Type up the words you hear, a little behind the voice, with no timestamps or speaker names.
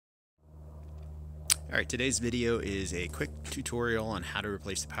Alright, today's video is a quick tutorial on how to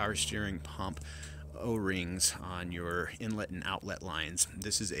replace the power steering pump O-rings on your inlet and outlet lines.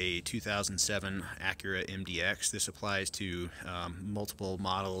 This is a 2007 Acura MDX. This applies to multiple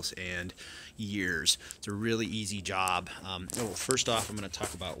models and years. It's a really easy job. First off, I'm going to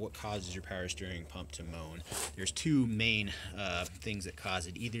talk about what causes your power steering pump to moan. There's two main things that cause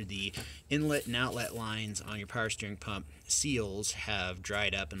it. Either the inlet and outlet lines on your power steering pump seals have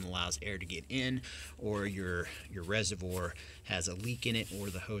dried up and allows air to get in, or your reservoir has a leak in it, or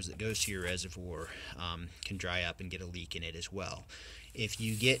the hose that goes to your reservoir can dry up and get a leak in it as well. If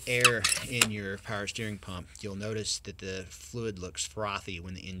you get air in your power steering pump, you'll notice that the fluid looks frothy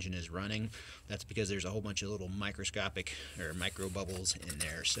when the engine is running. That's because there's a whole bunch of little microscopic or micro bubbles in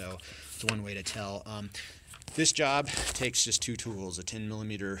there. So it's one way to tell. This job takes just two tools, a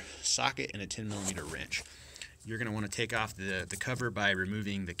 10mm socket and a 10mm wrench. You're going to want to take off the cover by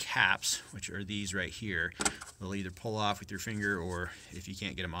removing the caps, which are these right here. They'll either pull off with your finger, or if you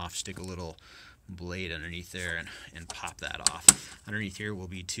can't get them off, stick a little blade underneath there and pop that off. Underneath here will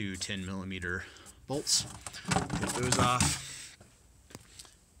be two 10mm bolts. Take those off.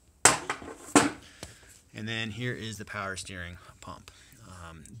 And then here is the power steering pump.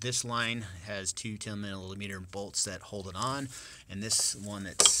 This line has two 10mm bolts that hold it on, and this one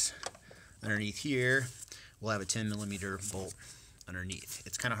that's underneath here will have a 10mm bolt underneath.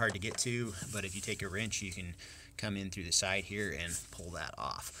 It's kind of hard to get to, but if you take a wrench, you can come in through the side here and pull that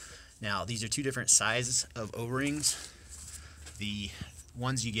off. Now, these are two different sizes of O-rings. The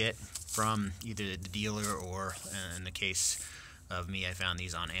ones you get from either the dealer, or in the case of me, I found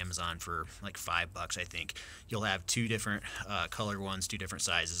these on Amazon for like $5, I think. You'll have two different color ones, two different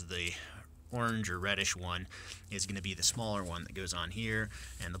sizes. The orange or reddish one is going to be the smaller one that goes on here,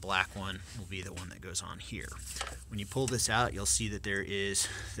 and the black one will be the one that goes on here. When you pull this out, you'll see that there is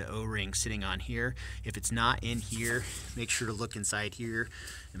the O-ring sitting on here. If it's not in here, make sure to look inside here.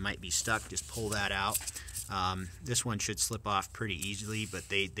 It might be stuck. Just pull that out. This one should slip off pretty easily, but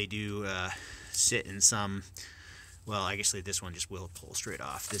they do sit in some. Well, I guess this one just will pull straight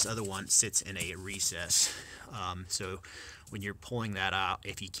off. This other one sits in a recess. So when you're pulling that out,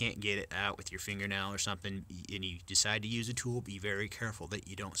 if you can't get it out with your fingernail or something, and you decide to use a tool, be very careful that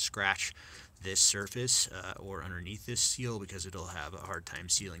you don't scratch this surface or underneath this seal, because it'll have a hard time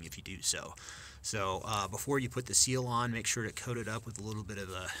sealing if you do so. So before you put the seal on, make sure to coat it up with a little bit of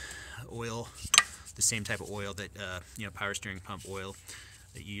oil, the same type of oil that power steering pump oil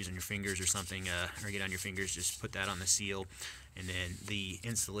that you use on your fingers or something, or get on your fingers. Just put that on the seal, and then the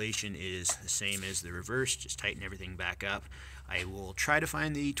installation is the same as the reverse. Just tighten everything back up. I will try to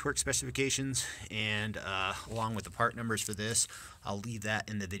find the torque specifications and along with the part numbers for this. I'll leave that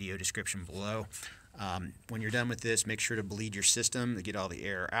in the video description below. When you're done with this, make sure to bleed your system to get all the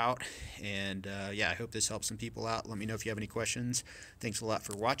air out. And yeah, I hope this helps some people out. Let me know if you have any questions. Thanks a lot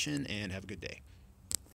for watching, and have a good day.